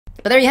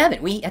But there you have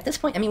it. At this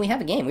point, I mean, we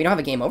have a game. We don't have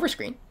a game over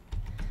screen.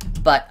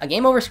 But a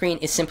game over screen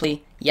is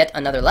simply yet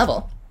another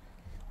level.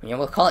 You know,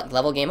 we'll call it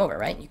level game over,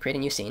 right? You create a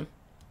new scene.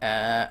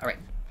 Alright,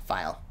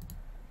 file.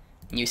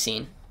 New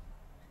scene.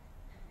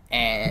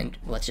 And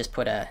let's just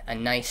put a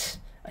nice,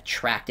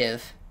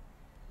 attractive,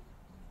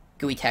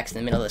 GUI text in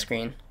the middle of the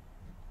screen.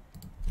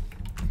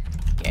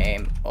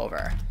 Game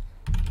over.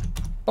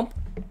 Boom.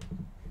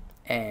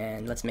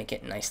 And let's make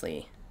it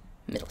nicely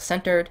middle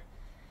centered.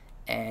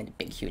 And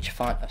big, huge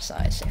font of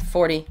size, say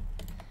 40.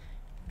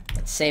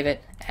 Let's save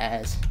it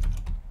as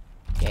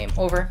game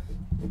over.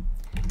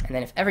 And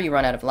then if ever you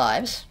run out of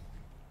lives,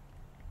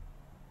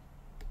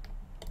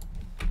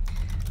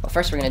 well,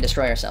 first we're going to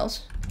destroy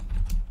ourselves.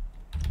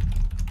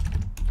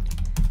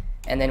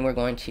 And then we're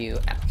going to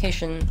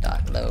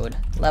application.load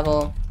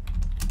level.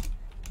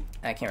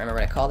 I can't remember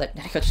what I called it.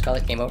 I could just call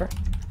it game over.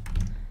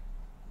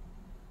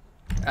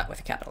 With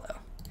a capital O.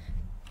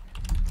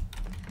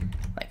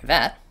 Like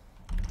that.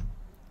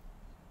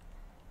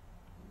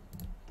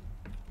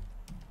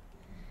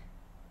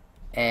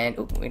 And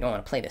ooh, we don't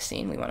want to play this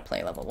scene. We want to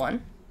play level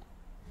 1.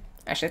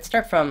 Actually, let's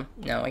start from...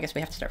 No, I guess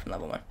we have to start from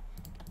level 1.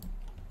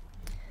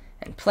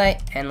 And play,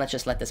 and let's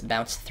just let this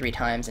bounce 3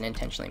 times and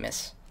intentionally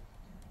miss.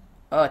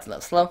 Oh, it's a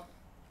little slow.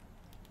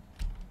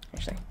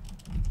 Actually.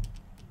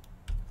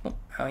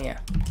 Oh yeah.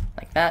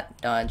 Like that,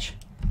 dodge,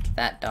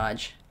 that,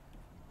 dodge.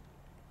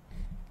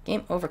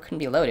 Game over couldn't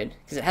be loaded,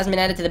 because it hasn't been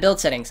added to the build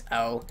settings.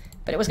 Oh,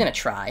 but it was going to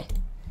try.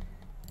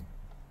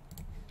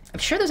 I'm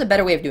sure there's a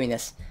better way of doing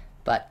this,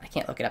 but I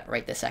can't look it up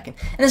right this second.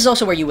 And this is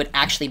also where you would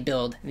actually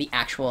build the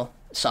actual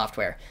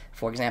software.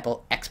 For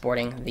example,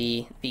 exporting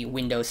the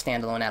Windows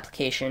standalone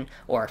application,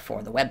 or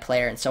for the web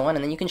player, and so on,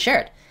 and then you can share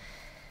it.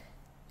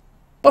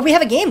 But we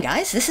have a game,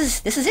 guys. This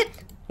is it.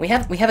 We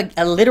have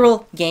a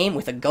literal game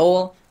with a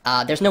goal.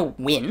 There's no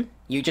win.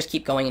 You just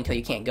keep going until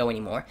you can't go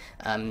anymore.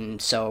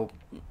 So,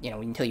 you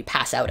know, until you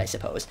pass out, I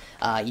suppose.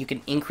 You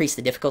can increase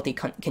the difficulty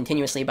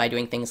continuously by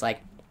doing things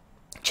like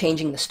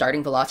changing the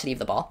starting velocity of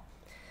the ball.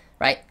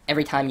 Right?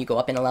 Every time you go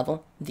up in a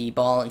level, the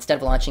ball, instead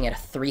of launching at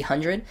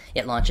 300,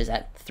 it launches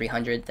at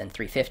 300, then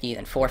 350,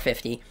 then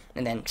 450,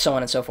 and then so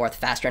on and so forth,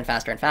 faster and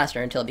faster and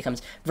faster until it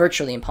becomes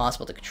virtually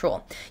impossible to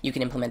control. You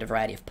can implement a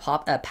variety of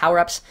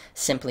power-ups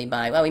simply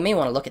by, well, we may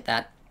want to look at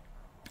that.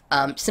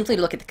 Simply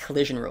to look at the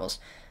collision rules.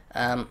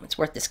 It's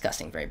worth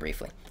discussing very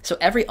briefly. So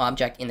every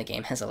object in the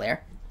game has a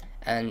layer,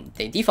 and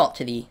they default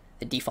to the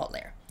default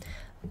layer.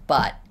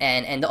 But,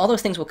 and all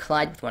those things will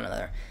collide with one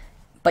another.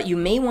 But you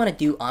may want to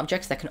do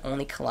objects that can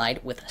only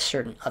collide with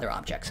certain other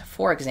objects.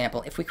 For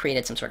example, if we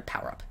created some sort of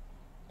power-up,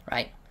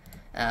 right?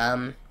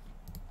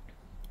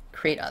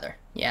 Create other.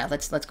 Yeah,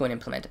 let's go and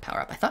implement a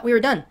power-up. I thought we were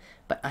done,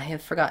 but I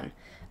have forgotten.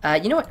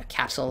 You know what? A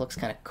capsule looks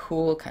kind of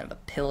cool, kind of a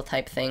pill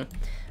type thing.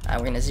 We're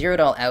going to zero it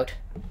all out.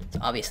 It's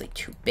obviously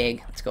too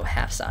big. Let's go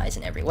half size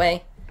in every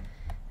way.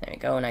 There we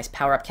go, a nice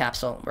power-up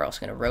capsule. We're also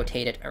going to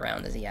rotate it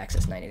around the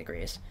z-axis 90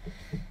 degrees.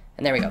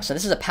 And there we go. So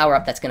this is a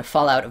power-up that's going to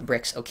fall out of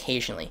bricks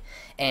occasionally.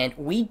 And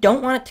we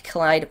don't want it to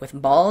collide with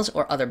balls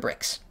or other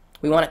bricks.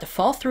 We want it to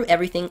fall through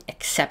everything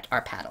except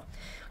our paddle.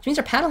 Which means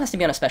our paddle has to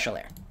be on a special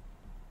layer.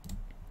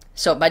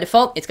 So by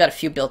default, it's got a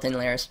few built-in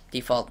layers,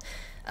 default,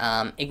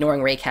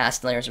 ignoring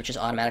raycast layers, which is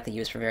automatically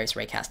used for various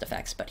raycast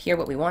effects. But here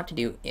what we want to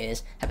do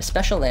is have a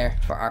special layer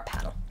for our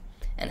paddle,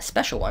 and a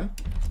special one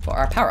for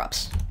our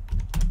power-ups.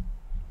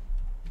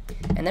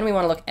 And then we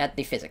want to look at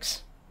the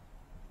physics.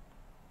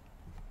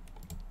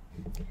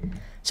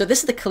 So this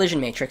is the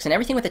collision matrix, and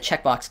everything with a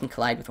checkbox can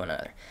collide with one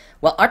another.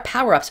 Well, our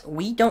power-ups,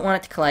 we don't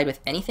want it to collide with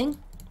anything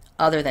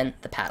other than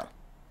the paddle.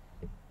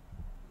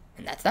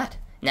 And that's that.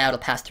 Now it'll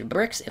pass through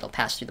bricks, it'll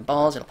pass through the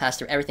balls, it'll pass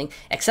through everything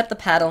except the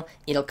paddle.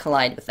 It'll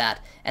collide with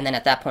that, and then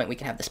at that point we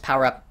can have this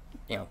power-up,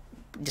 you know,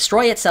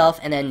 destroy itself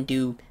and then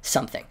do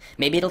something.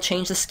 Maybe it'll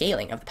change the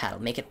scaling of the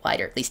paddle, make it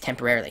wider, at least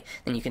temporarily.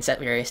 Then you can set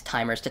various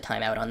timers to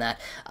time out on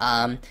that.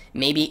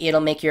 Maybe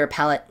it'll make your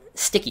palette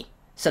sticky,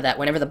 so that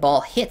whenever the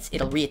ball hits,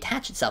 it'll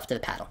reattach itself to the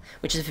paddle,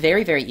 which is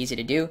very, very easy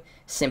to do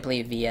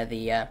simply via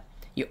the,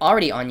 you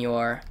already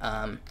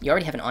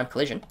have an on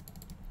collision.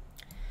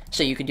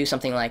 So you could do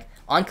something like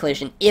on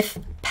collision, if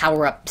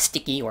power-up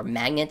sticky or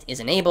magnet is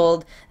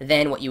enabled,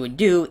 then what you would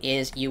do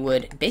is you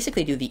would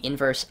basically do the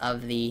inverse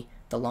of the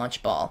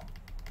launch ball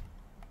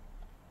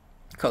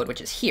code,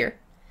 which is here.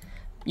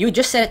 You would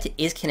just set it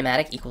to is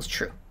kinematic equals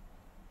true.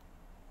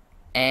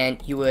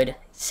 And you would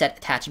set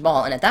attached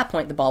ball, and at that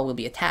point the ball will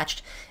be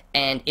attached,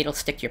 and it'll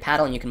stick to your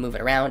paddle, and you can move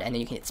it around, and then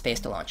you can hit space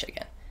to launch it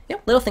again. You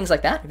know, little things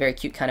like that, very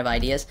cute kind of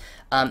ideas.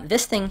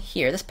 This thing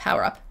here, this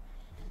power-up,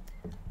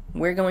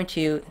 we're going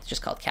to, it's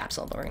just called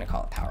capsule, but we're going to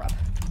call it power-up.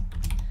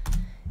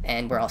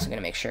 And we're also going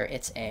to make sure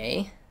it's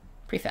a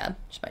prefab,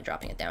 just by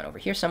dropping it down over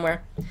here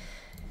somewhere.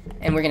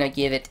 And we're going to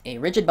give it a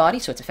rigid body,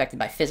 so it's affected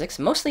by physics,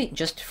 mostly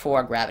just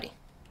for gravity.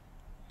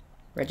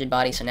 Rigid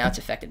body, so now it's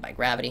affected by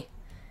gravity.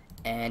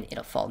 And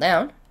it'll fall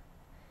down.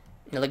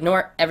 It'll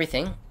ignore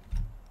everything,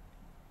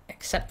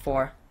 except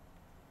for,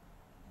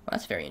 well,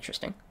 that's very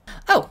interesting.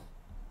 Oh!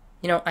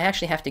 You know, I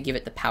actually have to give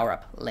it the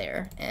power-up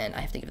layer, and I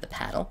have to give it the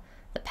paddle.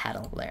 the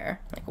paddle there.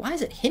 Like, why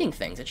is it hitting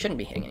things? It shouldn't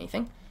be hitting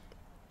anything.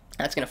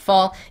 That's going to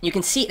fall. You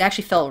can see it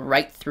actually fell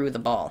right through the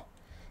ball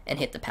and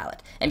hit the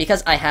pallet. And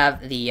because I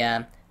have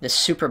the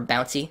super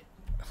bouncy,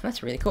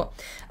 that's really cool,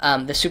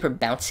 the super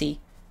bouncy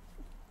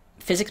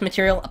physics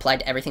material applied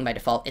to everything by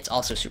default, it's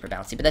also super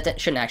bouncy, but that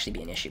shouldn't actually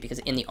be an issue because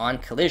in the on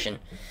collision,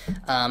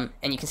 and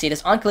you can see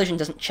this on collision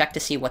doesn't check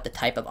to see what the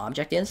type of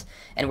object is,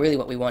 and really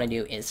what we want to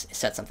do is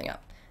set something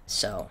up.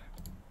 So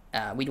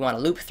we'd want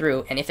to loop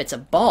through, and if it's a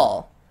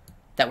ball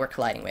that we're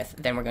colliding with,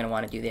 then we're going to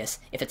want to do this.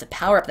 If it's a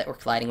power-up that we're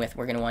colliding with,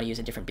 we're going to want to use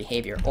a different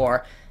behavior,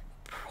 or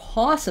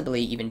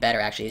possibly even better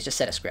actually is just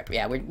set a script.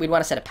 Yeah, we'd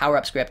want to set a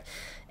power-up script,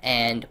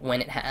 and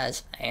when it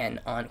has an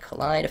on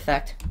collide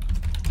effect,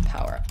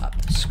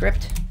 power-up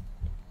script.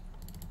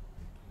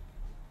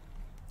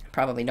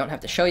 Probably don't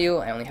have to show you,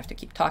 I only have to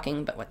keep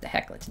talking, but what the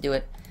heck, let's do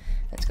it.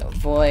 Let's go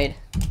void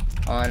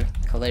on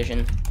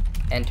collision,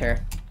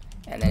 enter,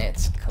 and then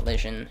it's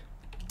collision.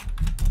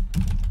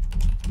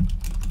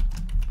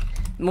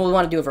 We'll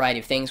want to do a variety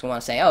of things. We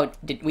want to say, oh,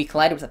 did we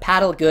collide with a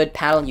paddle? Good,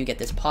 paddle, you get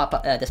this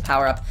this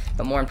power up.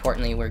 But more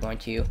importantly, we're going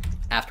to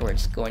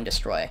afterwards go and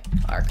destroy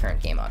our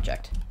current game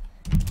object,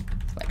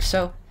 like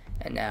so.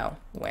 And now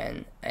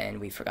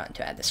and we've forgotten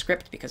to add the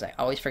script because I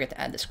always forget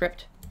to add the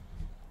script.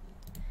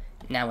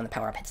 Now when the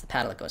power up hits the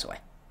paddle, it goes away.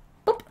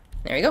 Boop.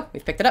 There you go.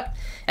 We've picked it up.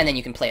 And then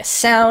you can play a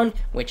sound,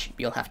 which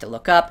you'll have to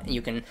look up.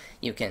 You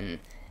can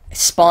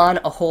spawn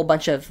a whole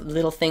bunch of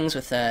little things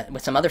with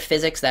some other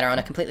physics that are on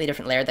a completely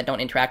different layer that don't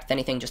interact with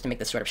anything, just to make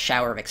this sort of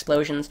shower of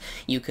explosions.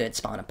 You could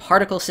spawn a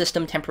particle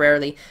system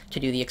temporarily to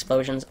do the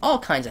explosions, all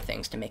kinds of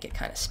things to make it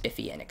kind of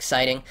spiffy and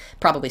exciting.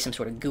 Probably some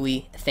sort of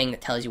GUI thing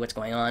that tells you what's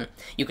going on.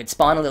 You could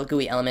spawn a little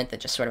GUI element that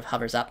just sort of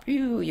hovers up.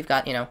 You've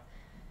got,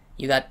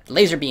 you got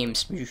laser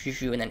beams, and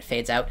then it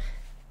fades out.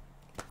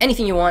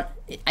 Anything you want.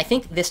 I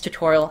think this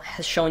tutorial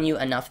has shown you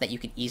enough that you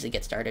could easily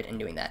get started in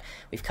doing that.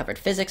 We've covered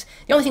physics.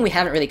 The only thing we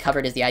haven't really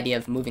covered is the idea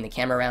of moving the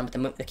camera around,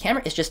 but the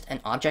camera is just an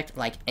object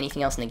like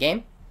anything else in the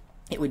game.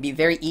 It would be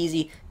very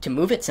easy to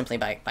move it simply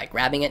by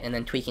grabbing it and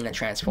then tweaking the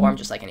transform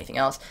just like anything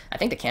else. I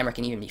think the camera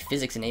can even be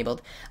physics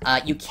enabled.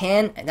 You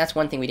can, and that's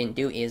one thing we didn't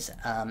do, is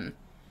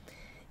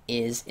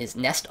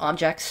nest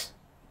objects,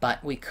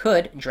 but we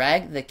could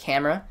drag the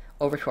camera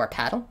over to our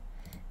paddle.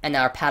 And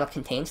now our paddle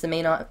contains the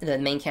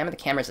main camera. The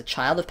camera is a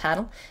child of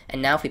paddle.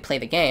 And now if we play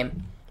the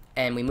game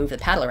and we move the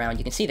paddle around,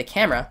 you can see the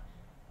camera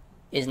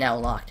is now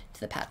locked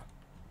to the paddle,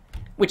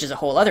 which is a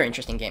whole other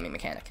interesting gaming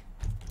mechanic.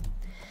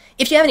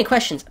 If you have any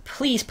questions,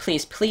 please,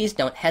 please, please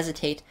don't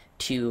hesitate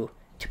to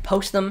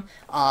post them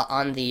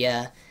on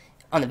the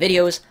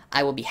videos.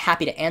 I will be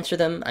happy to answer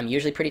them. I'm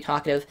usually pretty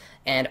talkative,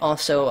 and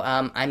also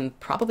I'm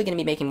probably going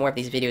to be making more of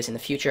these videos in the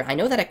future. I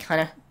know that I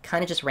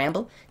kind of just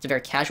ramble. It's a very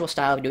casual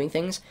style of doing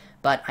things,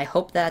 but I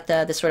hope that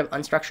this sort of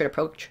unstructured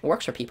approach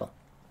works for people.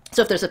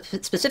 So if there's a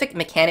specific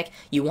mechanic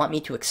you want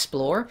me to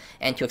explore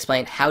and to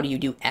explain how do you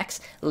do X,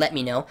 let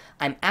me know.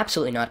 I'm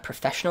absolutely not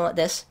professional at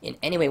this in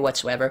any way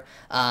whatsoever,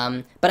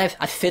 but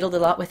I've fiddled a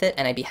lot with it,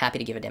 and I'd be happy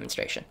to give a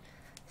demonstration.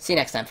 See you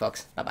next time,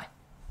 folks. Bye-bye.